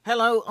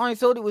Hello, I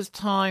thought it was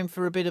time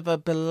for a bit of a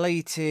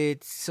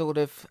belated sort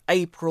of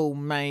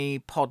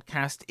April-May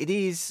podcast. It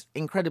is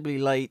incredibly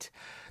late.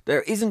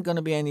 There isn't going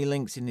to be any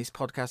links in this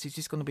podcast. It's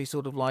just going to be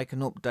sort of like an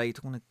update.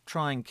 I want to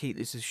try and keep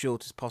this as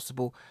short as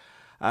possible.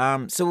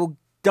 So we'll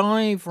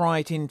dive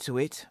right into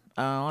it.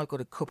 I've got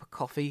a cup of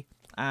coffee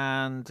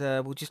and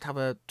we'll just have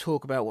a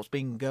talk about what's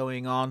been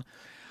going on.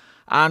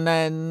 And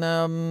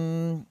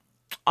then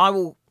I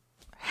will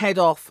head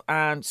off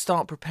and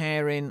start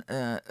preparing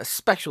a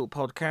special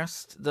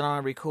podcast that I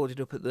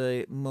recorded up at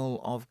the Mull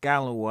of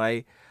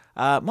Galloway.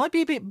 Might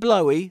be a bit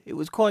blowy. It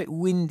was quite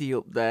windy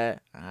up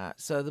there,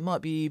 so there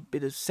might be a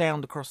bit of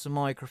sound across the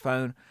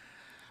microphone.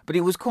 But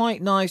it was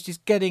quite nice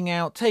just getting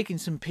out, taking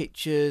some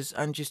pictures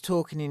and just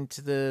talking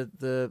into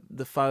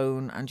the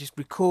phone and just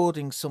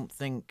recording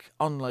something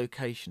on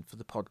location for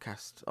the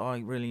podcast. I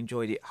really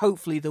enjoyed it.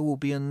 Hopefully there will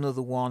be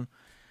another one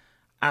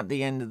at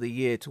the end of the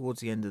year,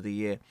 towards the end of the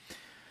year.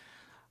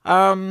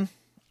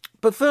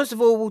 But first of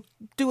all, we'll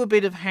do a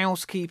bit of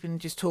housekeeping,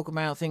 just talk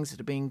about things that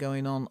have been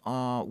going on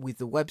with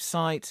the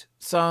website.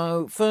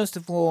 So, first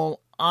of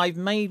all, I've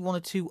made one or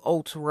two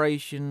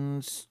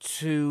alterations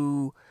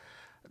to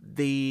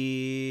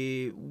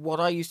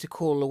what I used to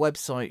call a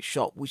website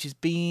shop, which has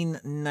been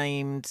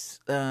named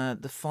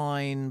the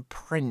Fine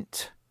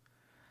Print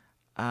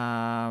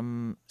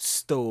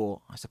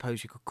store, I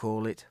suppose you could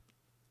call it.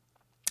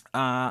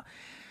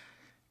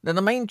 Now,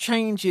 the main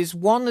change is,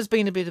 one, there's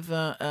been a bit of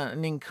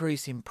an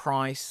increase in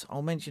price.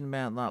 I'll mention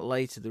about that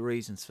later, the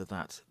reasons for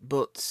that.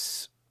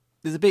 But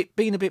there's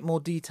been a bit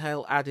more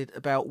detail added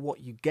about what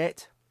you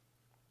get,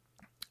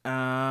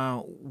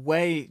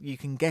 where you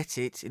can get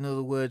it, in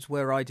other words,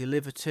 where I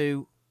deliver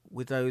to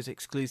with those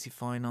exclusive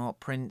fine art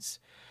prints.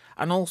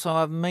 And also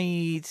I've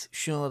made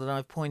sure that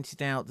I've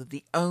pointed out that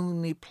the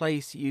only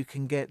place that you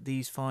can get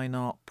these fine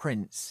art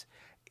prints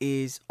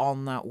is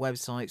on that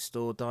website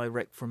store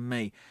direct from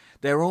me.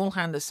 They're all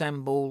hand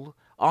assembled.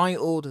 I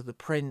order the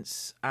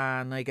prints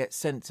and they get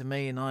sent to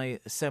me and I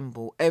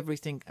assemble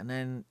everything and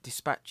then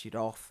dispatch it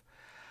off.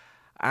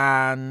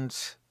 And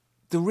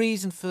the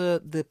reason for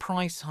the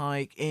price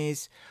hike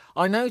is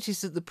I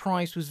noticed that the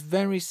price was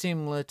very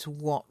similar to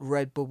what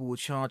Redbubble were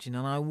charging,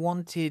 and I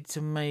wanted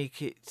to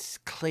make it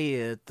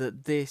clear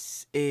that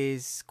this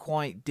is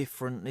quite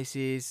different. This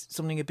is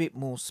something a bit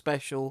more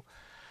special.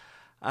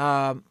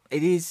 It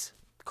is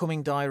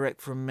coming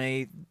direct from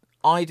me.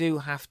 I do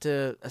have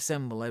to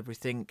assemble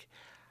everything,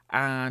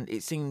 and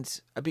it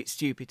seems a bit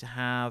stupid to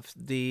have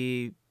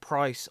the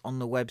price on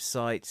the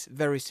website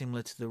very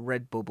similar to the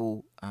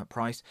Redbubble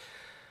price.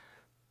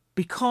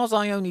 Because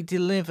I only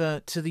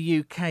deliver to the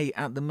UK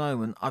at the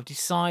moment, I've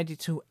decided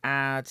to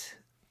add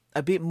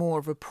a bit more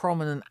of a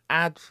prominent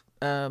advert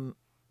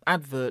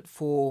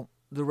for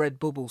the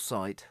Redbubble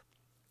site,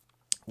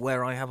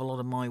 where I have a lot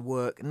of my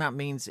work. And that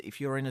means that if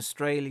you're in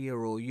Australia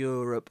or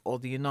Europe or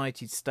the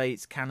United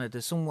States,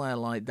 Canada, somewhere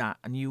like that,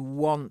 and you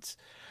want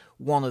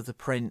one of the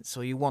prints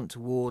or you want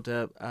to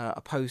order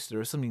a poster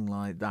or something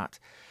like that,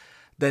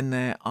 then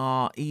there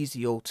are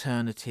easy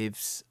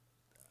alternatives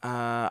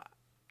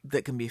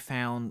that can be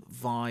found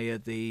via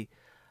the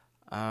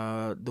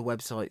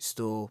website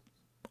store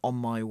on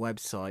my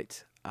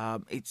website.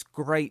 It's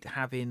great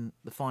having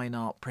the fine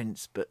art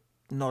prints, but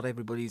not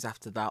everybody's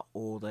after that,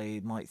 or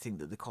they might think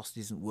that the cost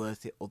isn't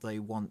worth it, or they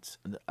want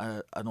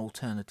an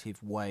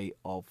alternative way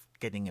of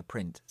getting a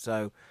print.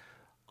 So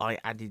I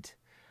added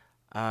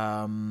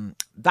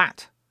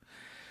that.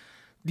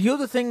 The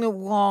other thing that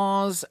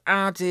was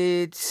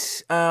added,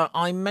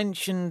 I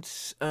mentioned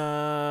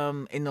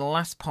in the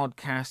last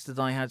podcast that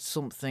I had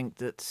something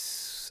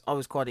that I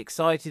was quite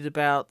excited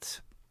about,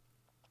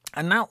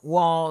 and that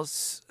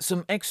was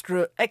some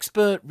extra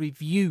expert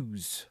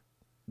reviews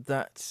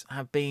that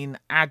have been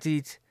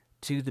added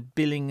to the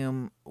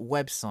Billingham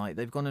website.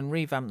 They've gone and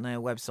revamped their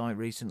website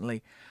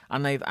recently,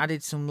 and they've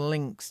added some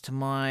links to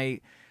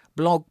my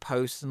blog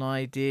post that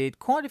I did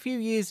quite a few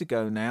years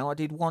ago now. I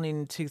did one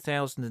in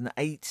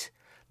 2008.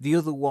 The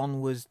other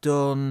one was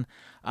done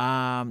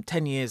 10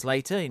 years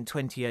later in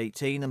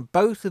 2018, and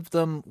both of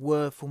them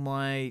were for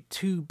my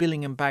two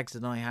Billingham bags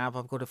that I have.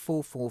 I've got a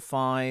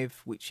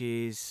 445, which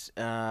is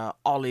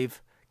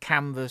olive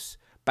canvas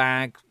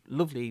bag,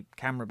 lovely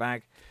camera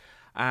bag,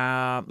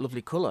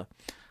 lovely colour.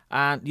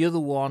 And the other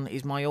one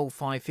is my old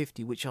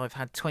 550, which I've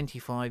had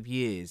 25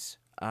 years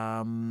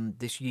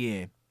this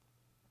year.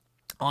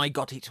 I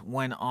got it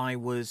when I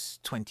was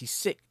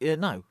 24.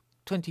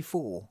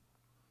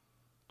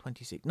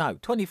 26. No,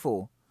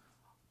 24.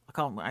 I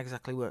can't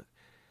exactly work.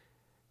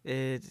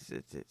 No,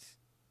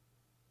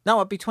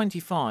 I'd be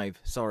 25.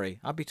 Sorry,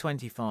 I'd be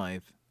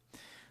 25.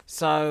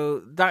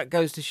 So that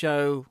goes to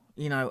show,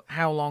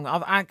 how long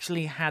I've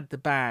actually had the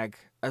bag,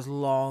 as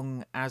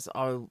long as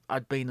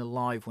I'd been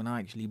alive when I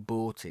actually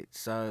bought it.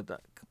 So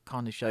that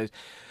kind of shows.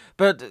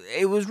 But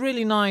it was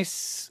really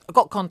nice. I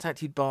got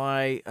contacted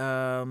by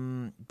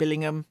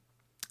Billingham,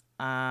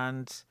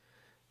 and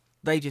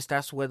they just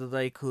asked whether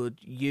they could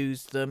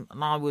use them,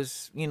 and I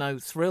was,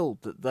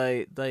 thrilled that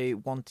they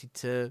wanted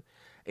to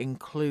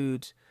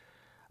include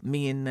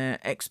me in there,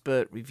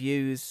 expert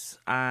reviews.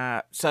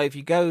 So if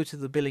you go to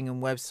the Billingham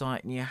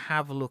website and you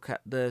have a look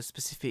at the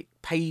specific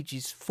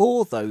pages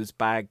for those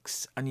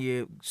bags and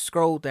you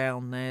scroll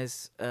down,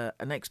 there's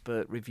an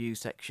expert review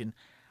section,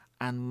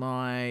 and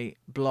my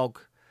blog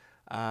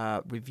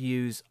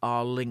reviews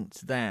are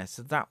linked there.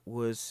 So that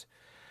was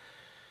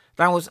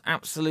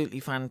absolutely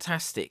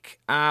fantastic.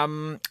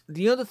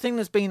 The other thing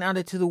that's been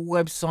added to the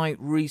website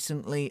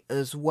recently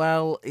as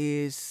well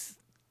is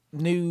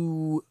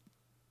new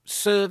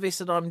service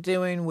that I'm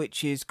doing,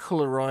 which is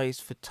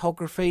colorized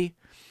photography,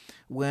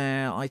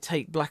 where I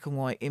take black and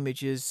white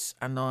images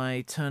and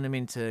I turn them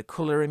into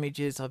color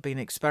images. I've been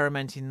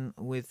experimenting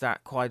with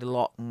that quite a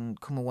lot and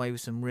come away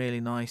with some really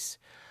nice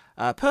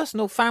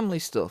personal family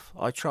stuff.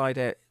 I tried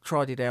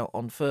it out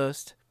on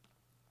First.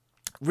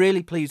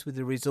 Really pleased with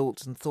the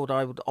results and thought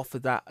I would offer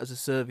that as a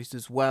service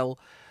as well.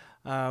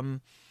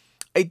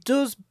 It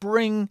does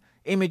bring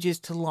images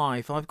to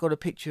life. I've got a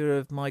picture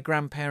of my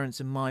grandparents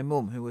and my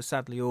mum, who are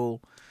sadly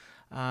all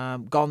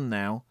gone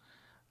now.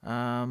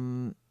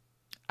 And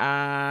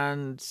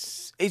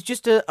it's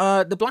just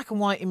the black and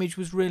white image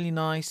was really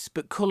nice,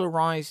 but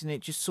colorizing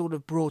it just sort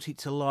of brought it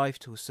to life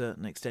to a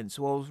certain extent.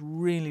 So I was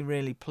really,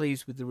 really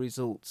pleased with the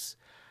results.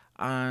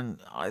 And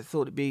I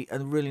thought it'd be a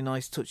really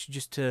nice touch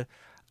just to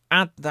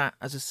add that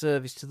as a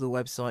service to the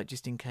website,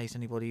 just in case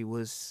anybody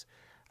was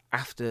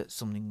after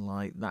something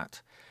like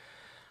that.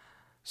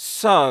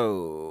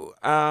 So,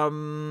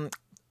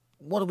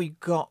 what have we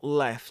got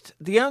left?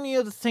 The only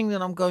other thing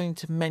that I'm going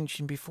to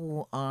mention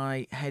before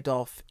I head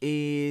off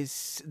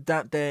is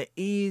that there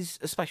is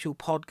a special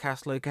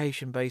podcast,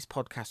 location-based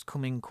podcast,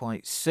 coming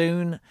quite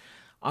soon.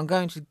 I'm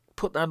going to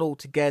put that all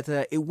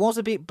together. It was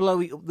a bit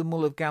blowy up the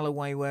Mull of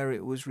Galloway where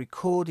it was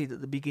recorded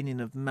at the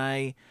beginning of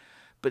May,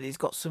 but it's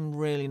got some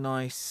really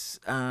nice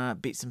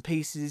bits and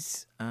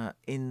pieces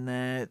in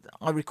there.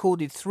 I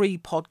recorded 3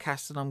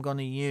 podcasts that I'm going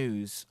to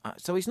use.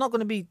 So it's not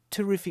going to be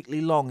terrifically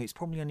long. It's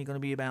probably only going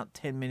to be about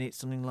 10 minutes,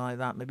 something like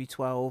that, maybe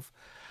 12.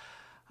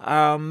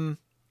 But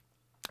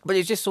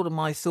it's just sort of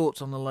my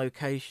thoughts on the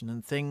location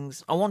and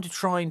things. I want to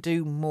try and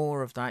do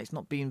more of that. It's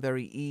not been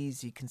very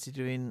easy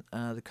considering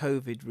the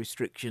COVID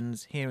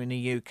restrictions here in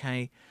the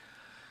UK.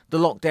 The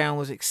lockdown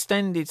was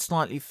extended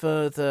slightly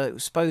further. It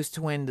was supposed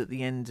to end at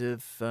the end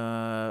of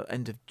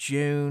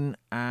June,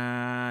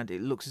 and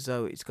it looks as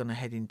though it's going to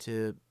head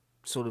into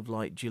sort of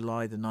like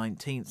July the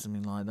 19th,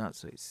 something like that.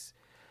 So it's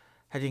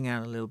heading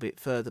out a little bit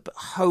further, but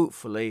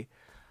hopefully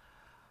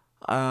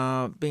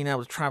being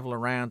able to travel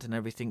around and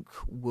everything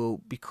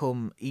will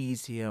become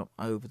easier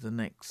over the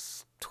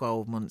next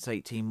 12 months,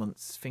 18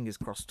 months, fingers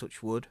crossed,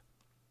 touch wood.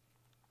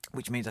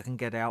 Which means I can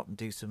get out and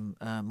do some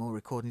more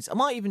recordings. I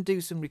might even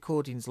do some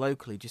recordings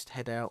locally. Just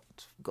head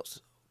out. Got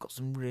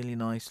some really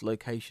nice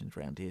locations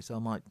around here, so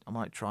I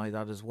might try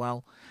that as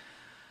well.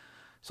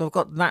 So I've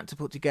got that to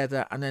put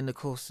together, and then of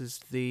course there's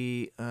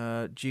the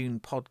June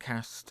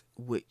podcast,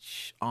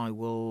 which I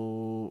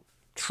will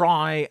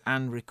try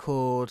and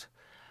record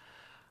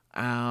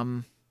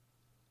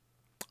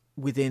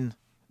within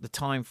the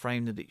time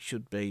frame that it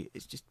should be.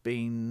 It's just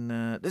been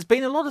there's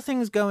been a lot of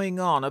things going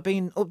on. I've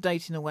been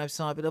updating the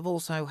website, but I've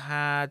also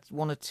had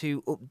 1 or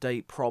 2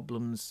 update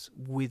problems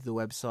with the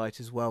website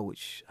as well,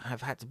 which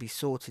have had to be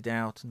sorted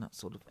out, and that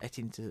sort of ate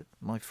into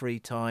my free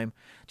time,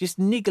 just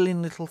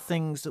niggling little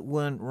things that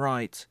weren't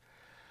right.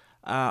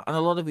 And a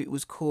lot of it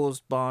was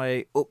caused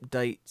by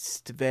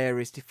updates to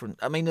various different...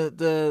 I mean,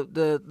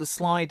 the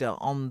slider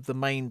on the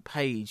main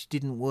page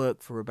didn't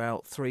work for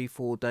about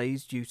 3-4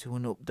 days due to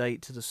an update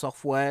to the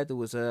software. There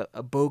was a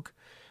bug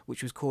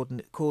which was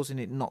causing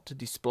it not to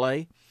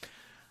display.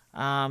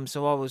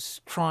 So I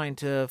was trying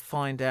to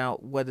find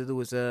out whether there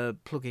was a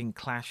plugin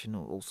clash and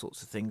all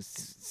sorts of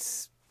things.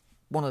 It's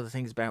one of the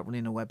things about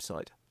running a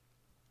website.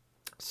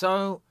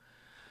 So...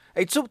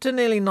 it's up to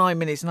nearly 9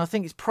 minutes, and I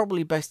think it's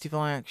probably best if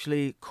I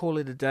actually call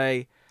it a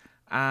day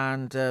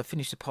and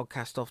finish the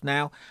podcast off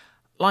now.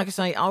 Like I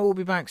say, I will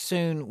be back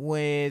soon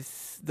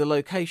with the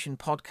location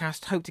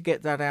podcast. Hope to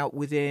get that out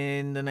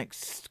within the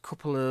next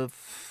couple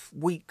of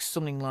weeks,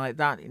 something like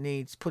that. It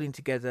needs putting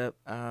together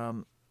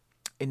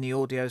in the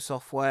audio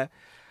software,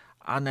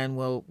 and then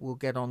we'll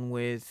get on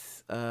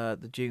with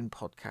the June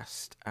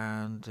podcast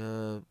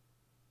and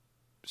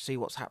see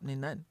what's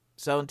happening then.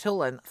 So until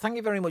then, thank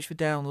you very much for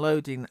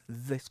downloading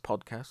this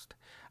podcast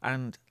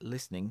and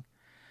listening.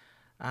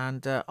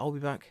 And I'll be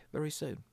back very soon.